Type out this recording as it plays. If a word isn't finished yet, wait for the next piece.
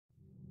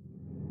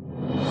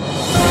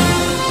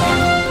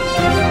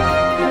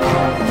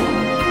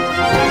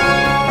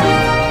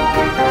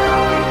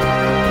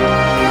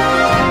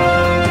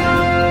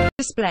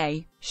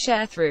display.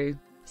 Sharethrough.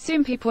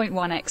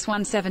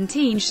 Soompi.1x1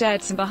 17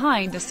 shared some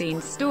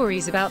behind-the-scenes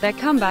stories about their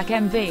comeback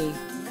MV.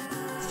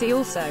 See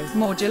also,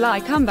 more July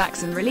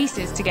comebacks and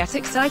releases to get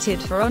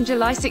excited for. On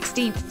July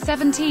 16,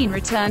 17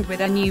 returned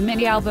with a new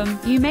mini-album,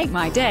 You Make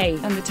My Day,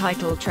 and the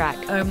title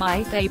track, Oh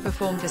My. They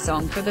performed the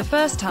song for the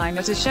first time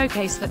at a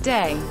showcase that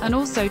day, and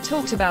also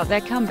talked about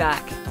their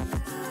comeback.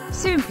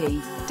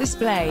 Soompi.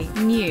 Display.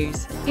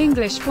 News.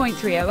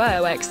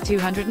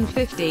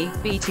 English.300x250,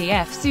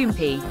 BTF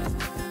Soompi.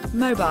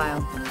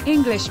 Mobile.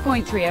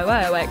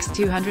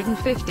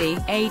 English.300x250,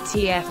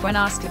 ATF. When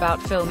asked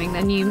about filming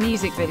their new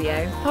music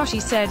video,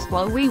 Hoshi said,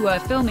 "While we were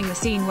filming the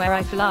scene where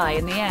I fly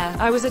in the air,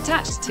 I was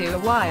attached to a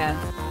wire.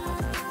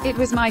 It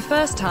was my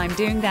first time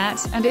doing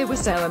that, and it was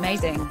so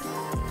amazing.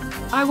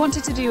 I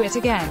wanted to do it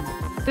again."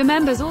 The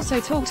members also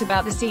talked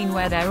about the scene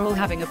where they're all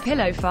having a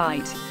pillow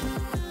fight.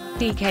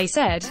 DK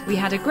said, "We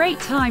had a great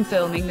time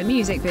filming the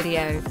music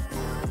video.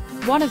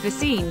 One of the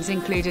scenes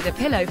included a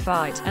pillow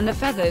fight, and the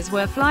feathers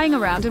were flying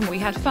around and we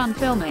had fun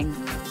filming.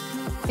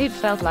 It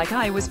felt like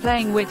I was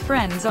playing with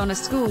friends on a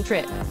school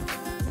trip."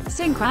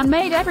 Seungkwan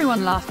made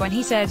everyone laugh when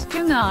he said,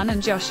 Junghan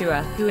and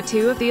Joshua, who are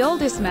two of the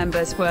oldest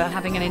members, were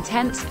having an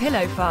intense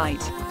pillow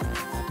fight.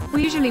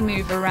 "We usually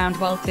move around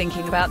while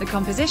thinking about the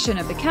composition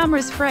of the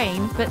camera's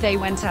frame, but they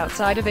went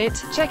outside of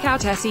it." Check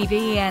out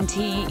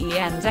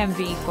SEVENTEEN's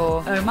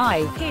MV4, Oh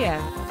My,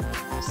 here.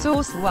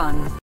 Source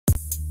 1.